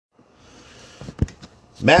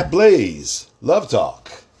Matt Blaze, Love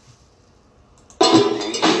Talk.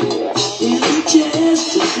 Here's a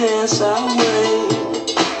chance to dance our way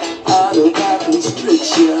out of our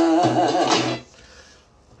constriction.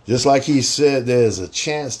 Just like he said, there's a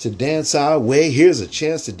chance to dance our way. Here's a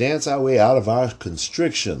chance to dance our way out of our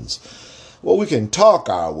constrictions. Well, we can talk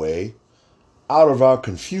our way out of our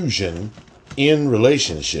confusion in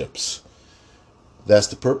relationships. That's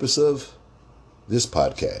the purpose of this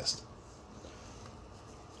podcast.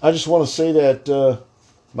 I just want to say that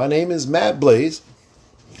my name is Matt Blaze.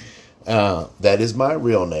 That is my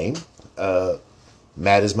real name.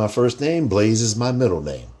 Matt is my first name. Blaze is my middle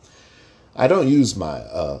name. I don't use my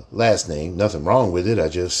last name. Nothing wrong with it. I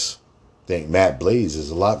just think Matt Blaze is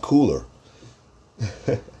a lot cooler.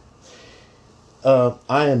 I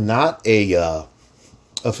am not a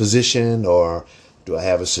physician, or do I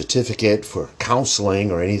have a certificate for counseling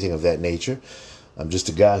or anything of that nature. I'm just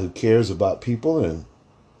a guy who cares about people and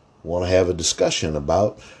want to have a discussion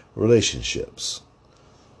about relationships.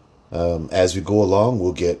 As we go along,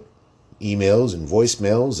 we'll get emails and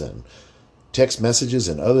voicemails and text messages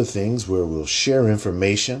and other things where we'll share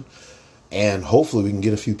information, and hopefully we can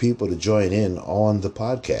get a few people to join in on the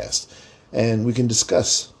podcast and we can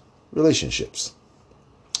discuss relationships.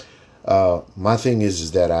 My thing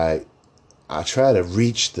is that I try to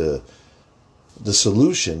reach the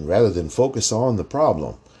solution rather than focus on the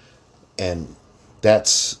problem. And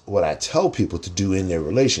that's what I tell people to do in their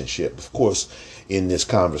relationship. Of course, in this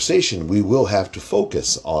conversation, we will have to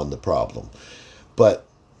focus on the problem. But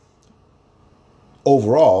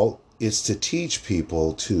overall, it's to teach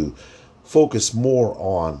people to focus more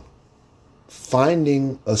on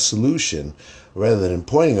finding a solution rather than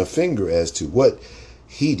pointing a finger as to what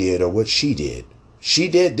he did or what she did. She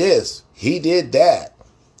did this, he did that.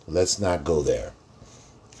 Let's not go there.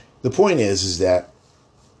 The point is that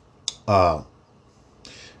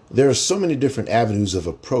there are so many different avenues of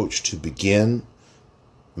approach to begin,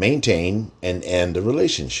 maintain, and end a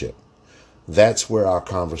relationship. That's where our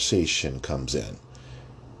conversation comes in.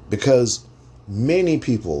 Because many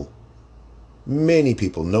people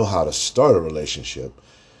know how to start a relationship.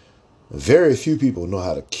 Very few people know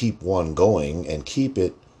how to keep one going and keep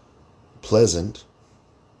it pleasant.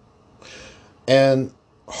 And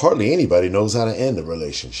hardly anybody knows how to end a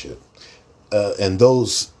relationship.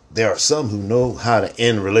 There are some who know how to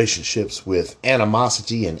end relationships with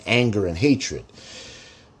animosity and anger and hatred.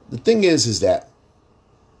 The thing is that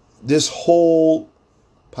this whole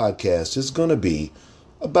podcast is going to be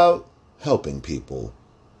about helping people,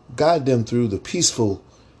 guide them through the peaceful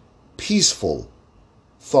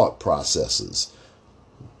thought processes.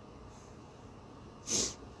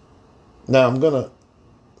 Now, I'm going to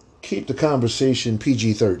keep the conversation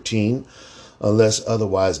PG-13 unless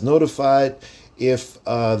otherwise notified. If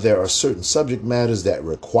there are certain subject matters that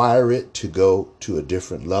require it to go to a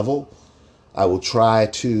different level, I will try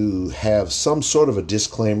to have some sort of a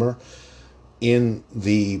disclaimer in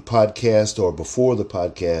the podcast or before the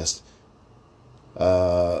podcast.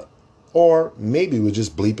 Or maybe we'll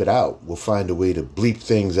just bleep it out. We'll find a way to bleep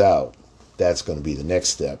things out. That's going to be the next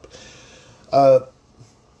step.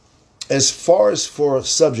 As far as for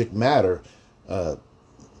subject matter,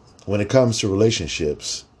 when it comes to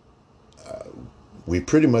relationships, we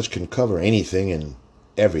pretty much can cover anything and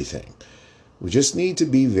everything. We just need to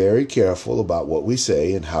be very careful about what we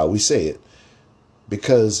say and how we say it.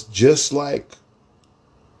 Because just like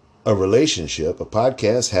a relationship, a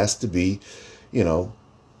podcast has to be, it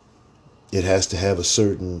has to have a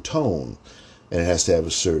certain tone and it has to have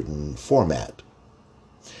a certain format.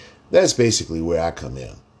 That's basically where I come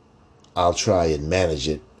in. I'll try and manage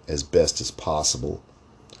it as best as possible.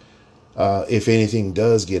 If anything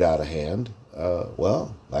does get out of hand,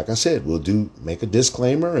 well, like I said, we'll make a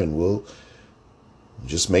disclaimer and we'll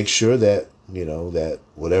just make sure that, that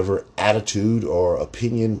whatever attitude or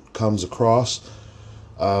opinion comes across,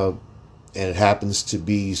 and it happens to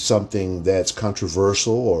be something that's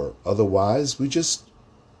controversial or otherwise, we'll just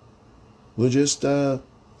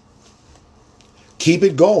keep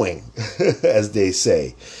it going, as they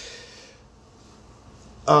say.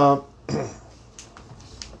 The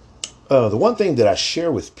one thing that I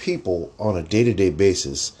share with people on a day-to-day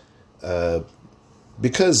basis,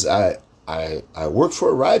 because I work for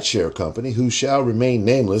a rideshare company who shall remain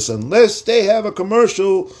nameless unless they have a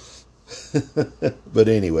commercial. But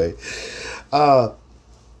anyway,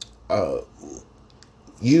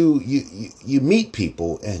 you meet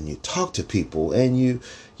people and you talk to people and you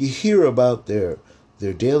hear about their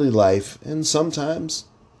daily life, and sometimes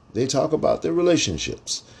they talk about their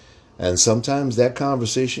relationships. And sometimes that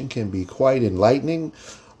conversation can be quite enlightening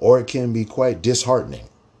or it can be quite disheartening.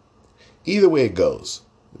 Either way it goes,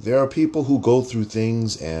 There are people who go through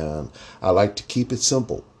things, and I like to keep it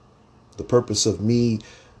simple. The purpose of me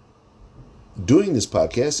doing this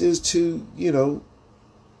podcast is to,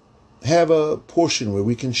 have a portion where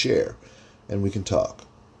we can share and we can talk.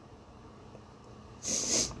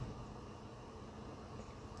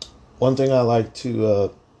 One thing I like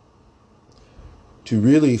to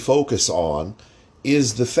really focus on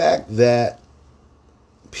is the fact that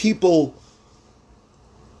people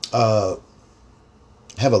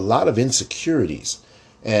have a lot of insecurities,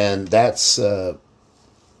 and that's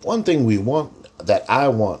one thing that I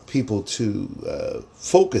want people to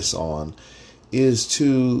focus on is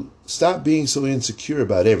to stop being so insecure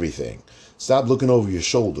about everything. Stop looking over your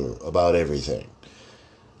shoulder about everything.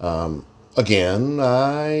 Again,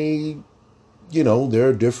 there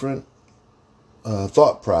are different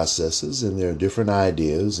thought processes, and there are different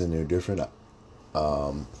ideas, and there are different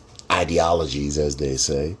ideologies, as they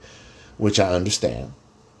say, which I understand.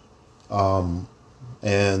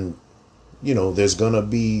 And, there's going to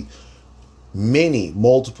be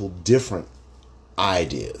multiple different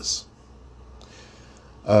ideas.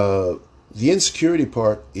 The insecurity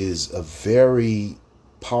part is a very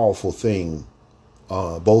powerful thing,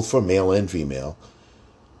 both for male and female.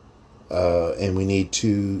 And we need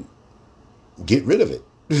to get rid of it.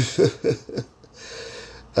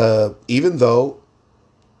 Even though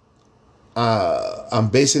I'm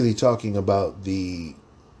basically talking about the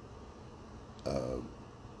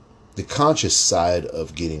conscious side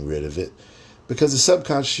of getting rid of it, because the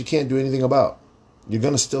subconscious you can't do anything about. You're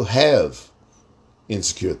going to still have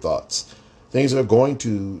insecure thoughts. Things are going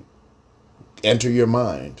to enter your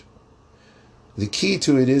mind. The key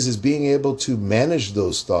to it is being able to manage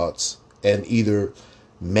those thoughts and either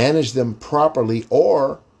manage them properly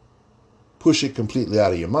or push it completely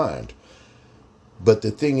out of your mind. But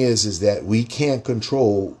the thing is that we can't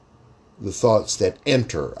control the thoughts that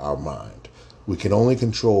enter our mind. We can only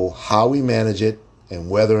control how we manage it and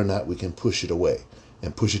whether or not we can push it away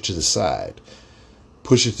and push it to the side,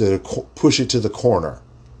 push it to the corner.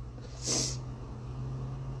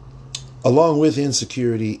 Along with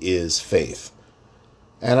insecurity is faith.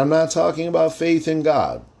 And I'm not talking about faith in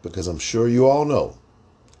God, because I'm sure you all know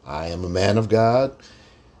I am a man of God,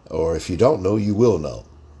 or if you don't know, you will know.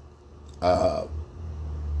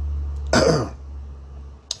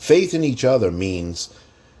 Faith in each other means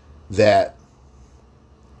that,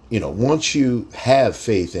 once you have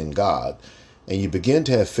faith in God and you begin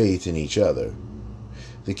to have faith in each other,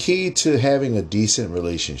 the key to having a decent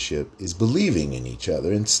relationship is believing in each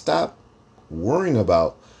other and stop worrying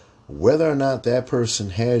about whether or not that person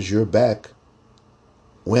has your back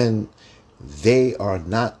when they are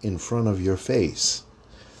not in front of your face.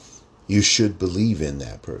 You should believe in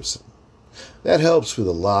that person. That helps with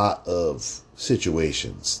a lot of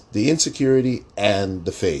situations, the insecurity and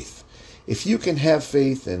the faith. If you can have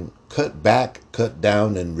faith and cut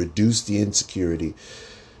down, and reduce the insecurity,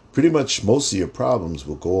 pretty much most of your problems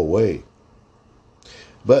will go away.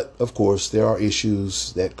 But, of course, there are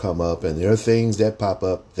issues that come up, and there are things that pop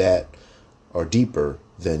up that are deeper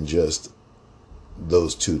than just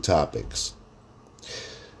those two topics.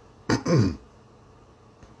 Like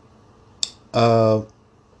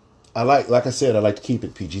I said, I like to keep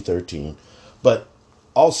it PG-13, but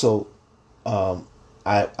also,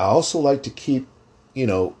 I also like to keep,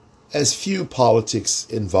 as few politics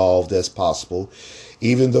involved as possible,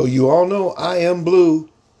 even though you all know I am blue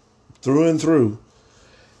through and through.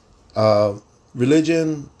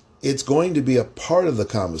 Religion, it's going to be a part of the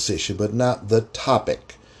conversation, but not the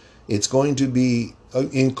topic. It's going to be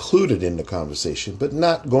included in the conversation, but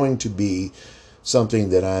not going to be something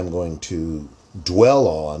that I'm going to dwell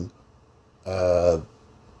on,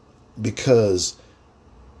 because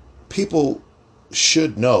people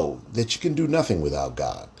should know that you can do nothing without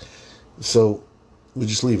God. So we'll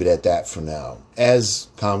just leave it at that for now. As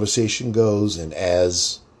conversation goes and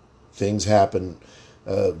as things happen,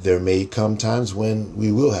 there may come times when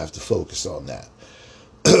we will have to focus on that.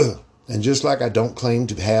 And just like I don't claim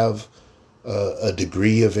to have a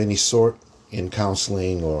degree of any sort in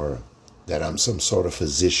counseling, or that I'm some sort of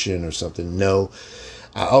physician or something, no,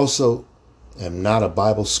 I also am not a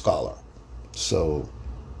Bible scholar. So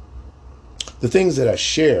the things that I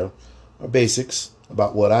share are basics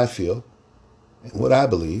about what I feel and what I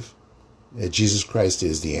believe, that Jesus Christ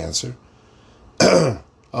is the answer.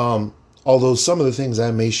 Although some of the things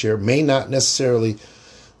I may share may not necessarily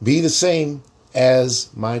be the same as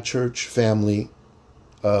my church family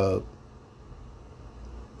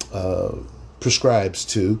prescribes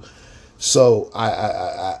to. So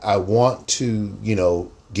I want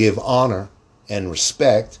to, give honor and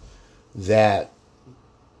respect that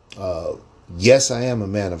Yes, I am a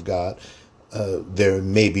man of God. There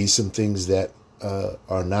may be some things that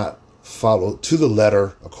are not followed to the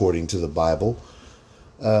letter according to the Bible.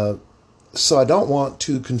 So I don't want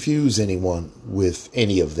to confuse anyone with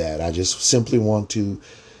any of that. I just simply want to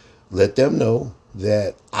let them know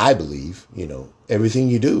that I believe, everything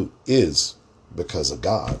you do is because of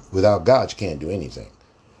God. Without God, you can't do anything.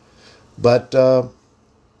 But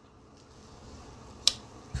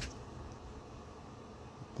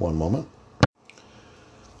one moment.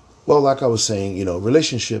 Well, like I was saying,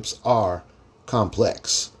 relationships are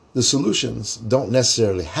complex. The solutions don't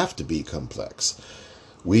necessarily have to be complex.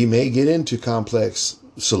 We may get into complex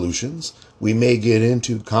solutions. We may get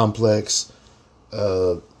into complex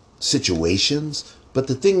situations. But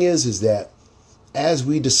the thing is that as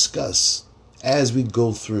we discuss, as we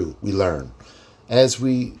go through, we learn. As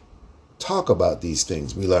we talk about these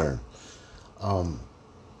things, we learn.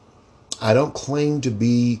 I don't claim to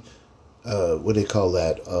be, what do they call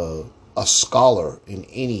that, a scholar in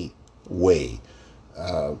any way.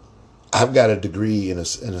 I've got a degree, an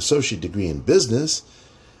associate degree in business,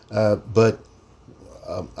 but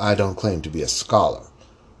I don't claim to be a scholar.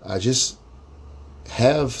 I just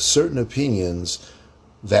have certain opinions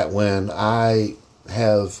that when I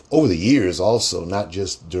have, over the years also, not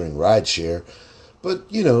just during rideshare, but,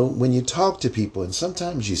 when you talk to people and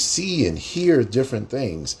sometimes you see and hear different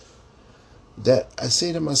things, that I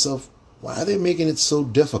say to myself, why are they making it so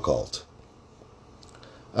difficult?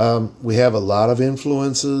 We have a lot of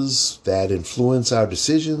influences that influence our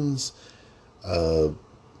decisions,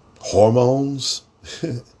 hormones,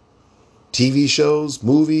 TV shows,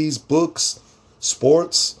 movies, books,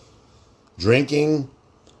 sports, drinking.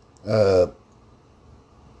 I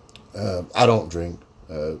don't drink.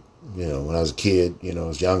 When I was a kid, I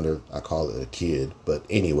was younger, I call it a kid. But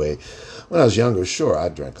anyway, when I was younger, sure, I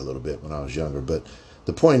drank a little bit when I was younger. But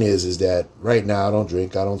the point is that right now I don't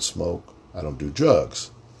drink, I don't smoke, I don't do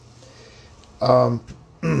drugs.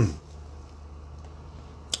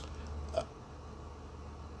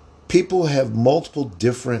 People have multiple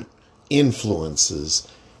different influences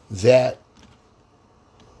that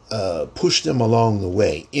push them along the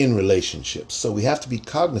way in relationships. So we have to be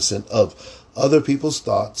cognizant of other people's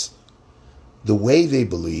thoughts, the way they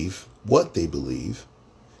believe, what they believe,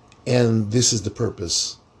 and this is the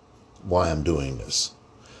purpose why I'm doing this.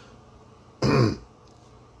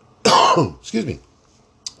 Excuse me.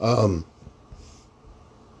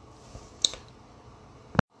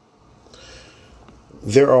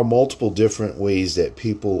 There are multiple different ways that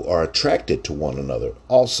people are attracted to one another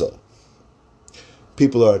also.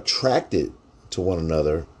 People are attracted to one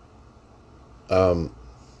another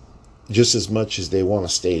just as much as they want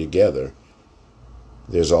to stay together.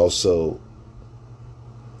 There's also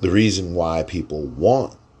the reason why people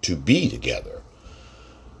want to be together.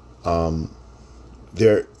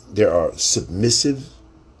 There are submissive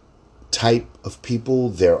type of people.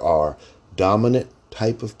 There are dominant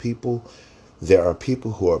type of people. There are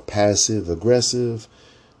people who are passive aggressive.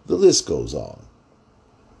 The list goes on.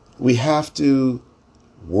 We have to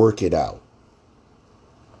work it out.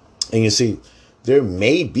 And you see, there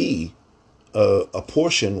may be a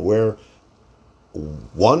portion where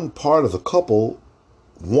one part of the couple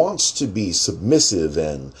wants to be submissive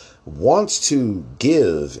and wants to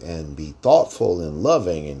give and be thoughtful and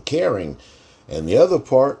loving and caring, and the other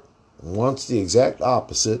part wants the exact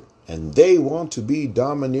opposite, and they want to be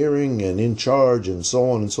domineering and in charge and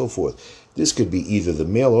so on and so forth. This could be either the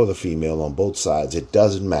male or the female on both sides. It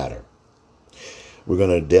doesn't matter. We're going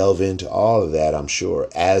to delve into all of that, I'm sure,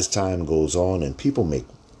 as time goes on and people make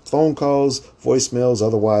phone calls, voicemails.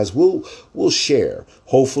 Otherwise, we'll share.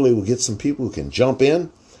 Hopefully, we'll get some people who can jump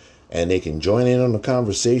in and they can join in on the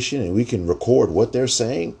conversation, and we can record what they're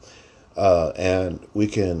saying, and we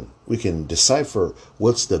can decipher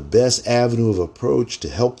what's the best avenue of approach to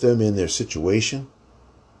help them in their situation.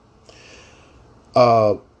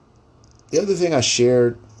 The other thing I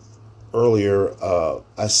shared earlier,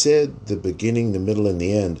 I said the beginning, the middle, and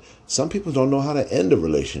the end. Some people don't know how to end a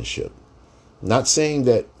relationship. Not saying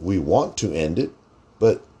that we want to end it,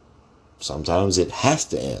 but sometimes it has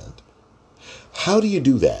to end. How do you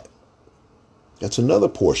do that? That's another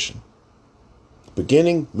portion.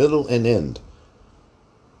 Beginning, middle, and end.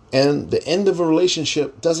 And the end of a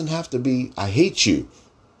relationship doesn't have to be, I hate you.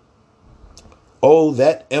 Oh,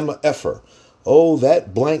 that Emma Effer. Oh,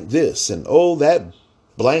 that blank this. And oh, that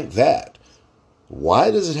blank that.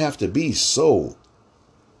 Why does it have to be so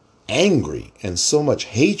angry and so much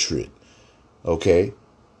hatred? Okay,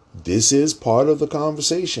 this is part of the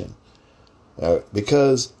conversation.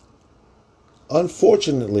 Because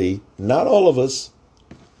unfortunately, not all of us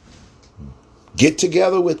Get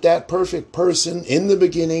together with that perfect person in the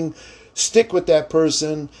beginning, stick with that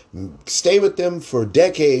person, stay with them for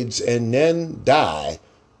decades, and then die,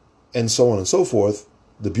 and so on and so forth.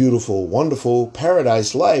 The beautiful, wonderful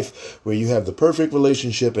paradise life where you have the perfect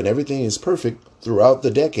relationship and everything is perfect throughout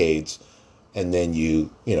the decades, and then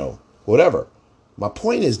whatever. My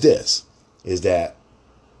point is this, is that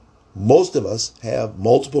most of us have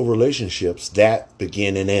multiple relationships that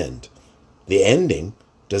begin and end. The ending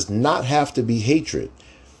does not have to be hatred,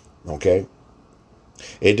 okay?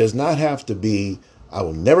 It does not have to be, I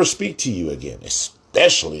will never speak to you again,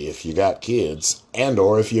 especially if you got kids and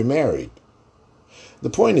or if you're married. The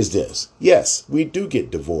point is this. Yes, we do get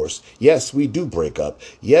divorced. Yes, we do break up.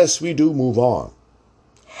 Yes, we do move on.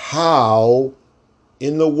 How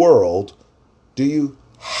in the world do you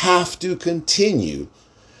have to continue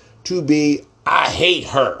to be, I hate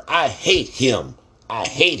her, I hate him, I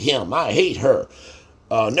hate him, I hate her,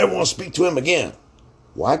 never want to speak to him again?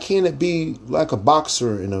 Why can't it be like a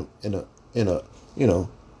boxer in a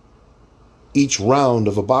each round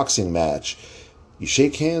of a boxing match? You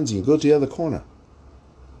shake hands and you go to the other corner.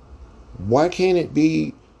 Why can't it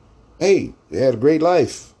be, hey, you had a great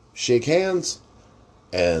life, shake hands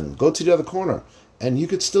and go to the other corner? And you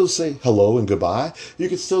could still say hello and goodbye. You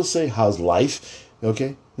could still say, how's life?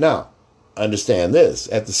 Okay. Now, understand this.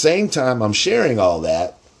 At the same time I'm sharing all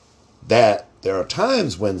that there are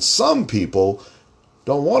times when some people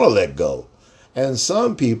don't want to let go. And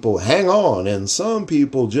some people hang on. And some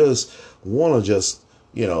people just want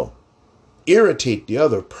to irritate the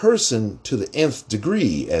other person to the nth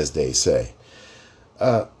degree, as they say.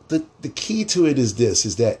 The key to it is this,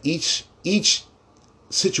 is that each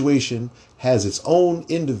situation has its own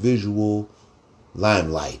individual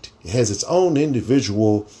limelight. It has its own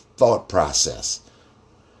individual thought process.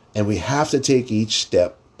 And we have to take each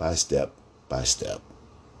step by step by step.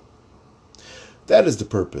 That is the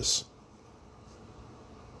purpose.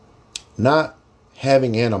 Not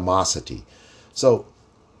having animosity. So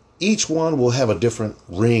each one will have a different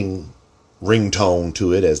ringtone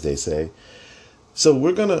to it, as they say. So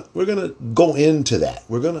we're gonna go into that.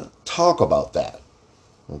 We're gonna talk about that.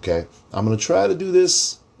 Okay, I'm gonna try to do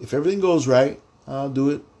this. If everything goes right, I'll do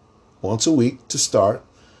it once a week to start.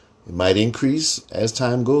 It might increase as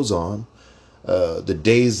time goes on. The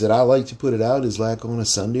days that I like to put it out is like on a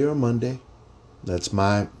Sunday or a Monday. That's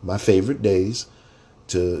my favorite days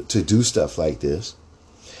to do stuff like this.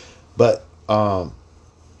 But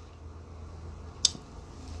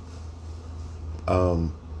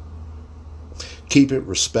keep it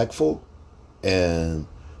respectful and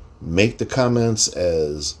make the comments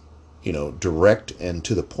as direct and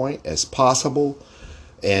to the point as possible,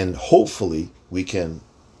 and hopefully we can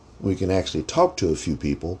actually talk to a few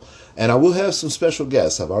people. And I will have some special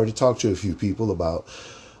guests. I've already talked to a few people about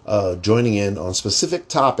joining in on specific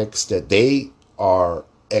topics that they are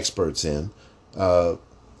experts in to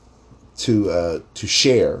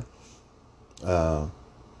share.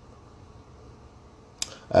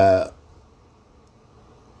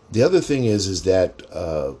 The other thing is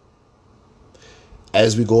that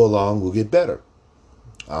as we go along, we'll get better.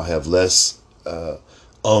 I'll have less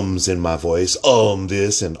ums in my voice,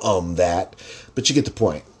 this and that, but you get the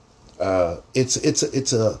point. It's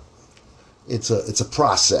a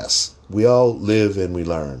process. We all live and we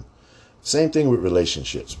learn. Same thing with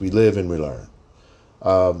relationships. We live and we learn.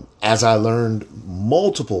 As I learned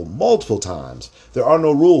multiple times, there are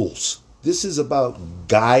no rules. This is about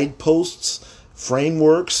guideposts,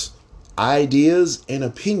 frameworks, ideas, and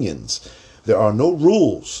opinions. There are no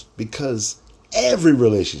rules, because every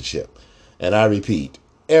relationship, and I repeat,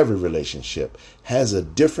 every relationship has a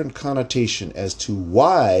different connotation as to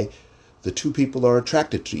why the two people are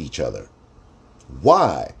attracted to each other.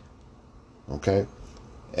 Why? Okay?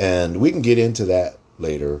 And we can get into that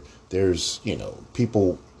later. There's,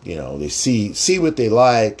 people, they see what they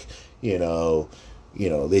like,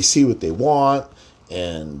 they see what they want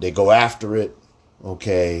and they go after it.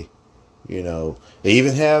 Okay. They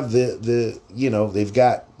even have they've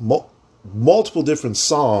got multiple different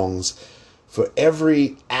songs for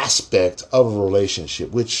every aspect of a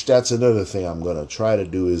relationship, which that's another thing I'm going to try to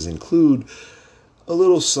do, is include a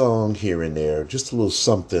little song here and there, just a little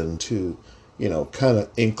something to, kind of,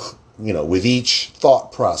 with each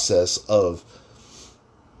thought process of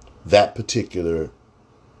that particular,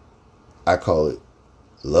 I call it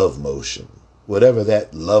love motion, whatever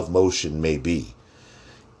that love motion may be.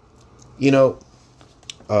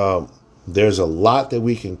 There's a lot that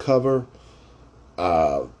we can cover.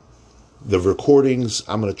 The recordings,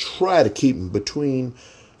 I'm going to try to keep them between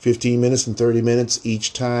 15 minutes and 30 minutes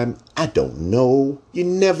each time. I don't know. You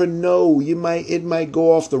never know. It might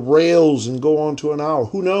go off the rails and go on to an hour.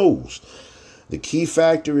 Who knows? The key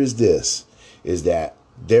factor is this, is that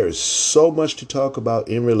there is so much to talk about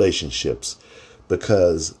in relationships,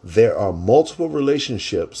 because there are multiple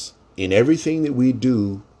relationships in everything that we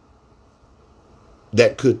do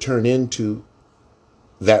that could turn into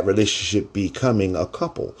that relationship becoming a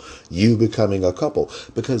couple, you becoming a couple.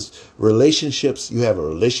 Because relationships, you have a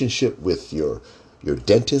relationship with your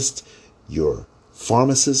dentist, your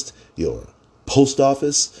pharmacist, your post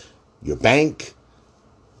office, your bank,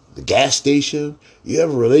 the gas station. You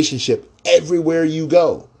have a relationship everywhere you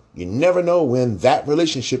go. You never know when that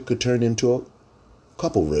relationship could turn into a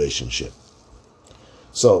couple relationship.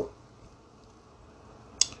 So,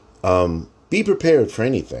 be prepared for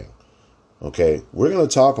anything. Okay, we're going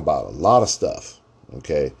to talk about a lot of stuff.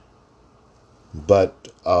 Okay, but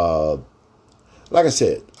like I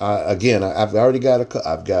said, I've already got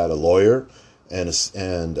I've got a lawyer and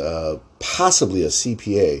possibly a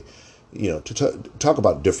CPA, to talk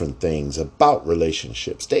about different things about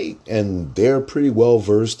relationships. They're pretty well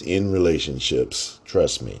versed in relationships.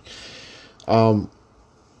 Trust me.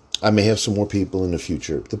 I may have some more people in the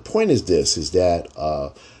future. The point is this: is that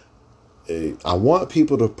I want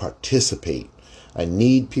people to participate. I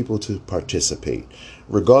need people to participate,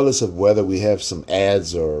 regardless of whether we have some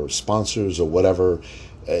ads or sponsors or whatever.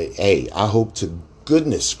 Hey, I hope to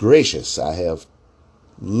goodness gracious I have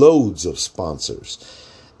loads of sponsors,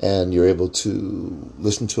 and you're able to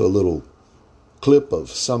listen to a little clip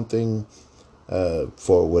of something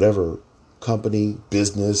for whatever company,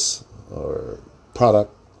 business, or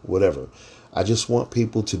product, whatever. I just want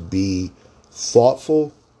people to be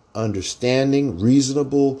thoughtful, understanding,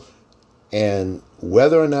 reasonable, and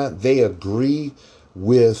whether or not they agree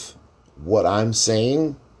with what I'm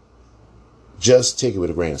saying, just take it with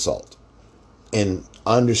a grain of salt and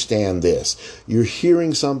understand this. You're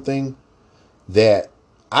hearing something that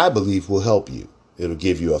I believe will help you. It'll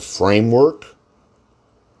give you a framework,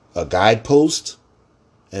 a guidepost,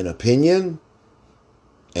 an opinion,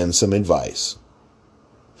 and some advice.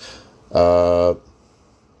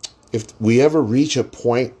 If we ever reach a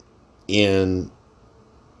point in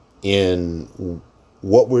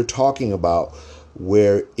what we're talking about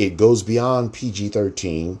where it goes beyond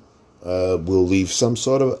PG-13, I'm going to leave some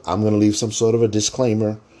sort of a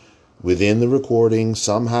disclaimer within the recording,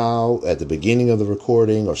 somehow at the beginning of the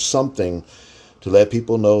recording or something, to let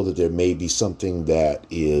people know that there may be something that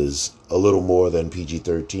is a little more than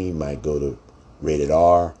PG-13, might go to rated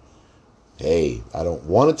R. Hey, I don't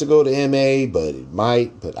want it to go to MA, but it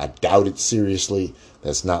might, but I doubt it seriously.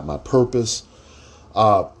 That's not my purpose.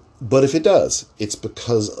 But if it does, it's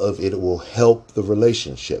because it will help the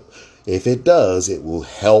relationship. If it does, it will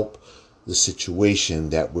help the situation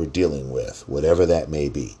that we're dealing with, whatever that may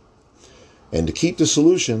be. And to keep the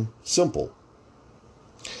solution simple,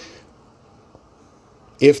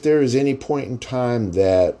 if there is any point in time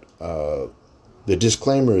that the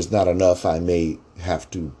disclaimer is not enough, I may have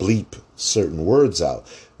to bleep certain words out.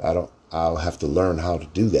 I'll have to learn how to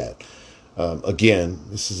do that. Again,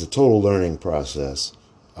 this is a total learning process.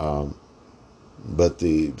 But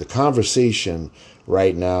the conversation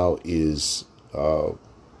right now is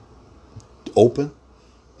open,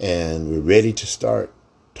 and we're ready to start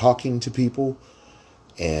talking to people.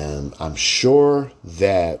 And I'm sure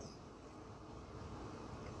that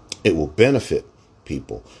it will benefit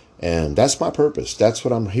people. And that's my purpose. That's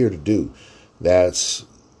what I'm here to do. That's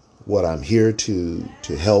what I'm here to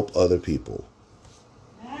help other people.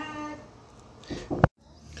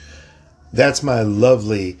 That's my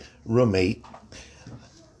lovely roommate.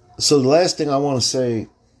 So the last thing I want to say,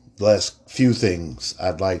 the last few things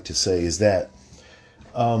I'd like to say is that,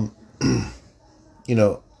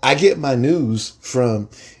 I get my news from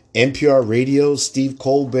NPR Radio, Steve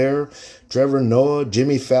Colbert, Trevor Noah,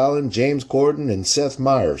 Jimmy Fallon, James Corden, and Seth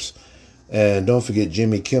Meyers. And don't forget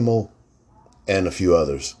Jimmy Kimmel and a few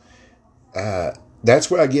others. That's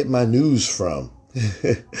where I get my news from.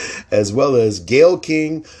 As well as Gayle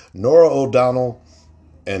King, Norah O'Donnell,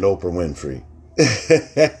 and Oprah Winfrey.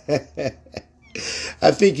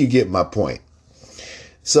 I think you get my point.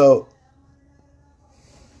 So,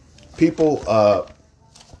 people,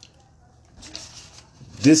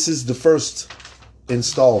 this is the first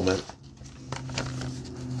installment,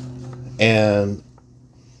 and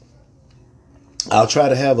I'll try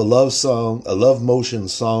to have a love motion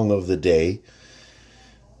song of the day.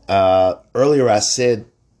 Earlier I said,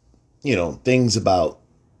 things about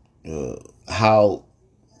how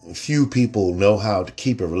few people know how to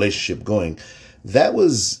keep a relationship going. That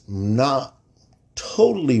was not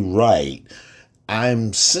totally right.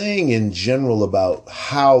 I'm saying in general about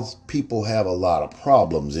how people have a lot of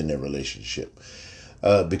problems in their relationship.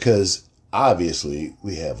 Because obviously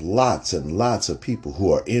we have lots and lots of people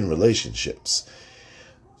who are in relationships.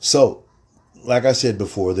 So, like I said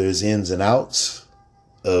before, there's ins and outs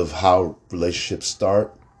of how relationships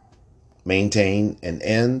start, maintain, and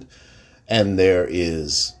end. And there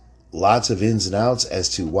is lots of ins and outs as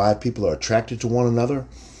to why people are attracted to one another,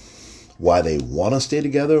 why they want to stay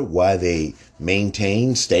together, why they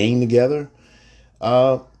maintain staying together.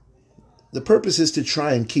 The purpose is to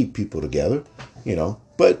try and keep people together,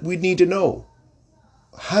 but we need to know,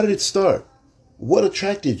 how did it start? What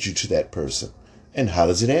attracted you to that person? And how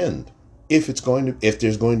does it end? If there's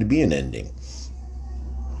going to be an ending.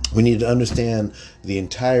 We need to understand the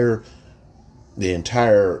entire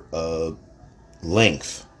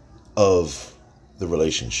length of the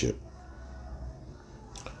relationship.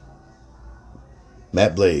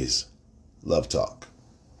 Matt Blaze, Love Talk.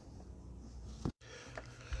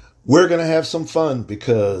 We're going to have some fun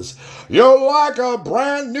because you're like a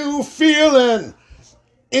brand new feeling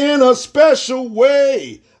in a special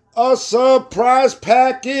way. A surprise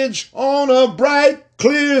package on a bright,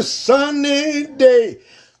 clear, sunny day.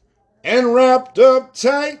 And wrapped up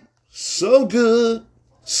tight, so good,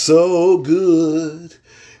 so good.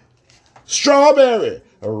 Strawberry,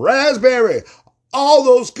 raspberry, all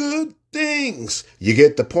those good things. You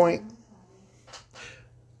get the point?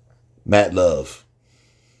 Matt Love.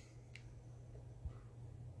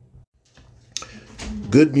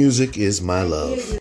 Good music is my love.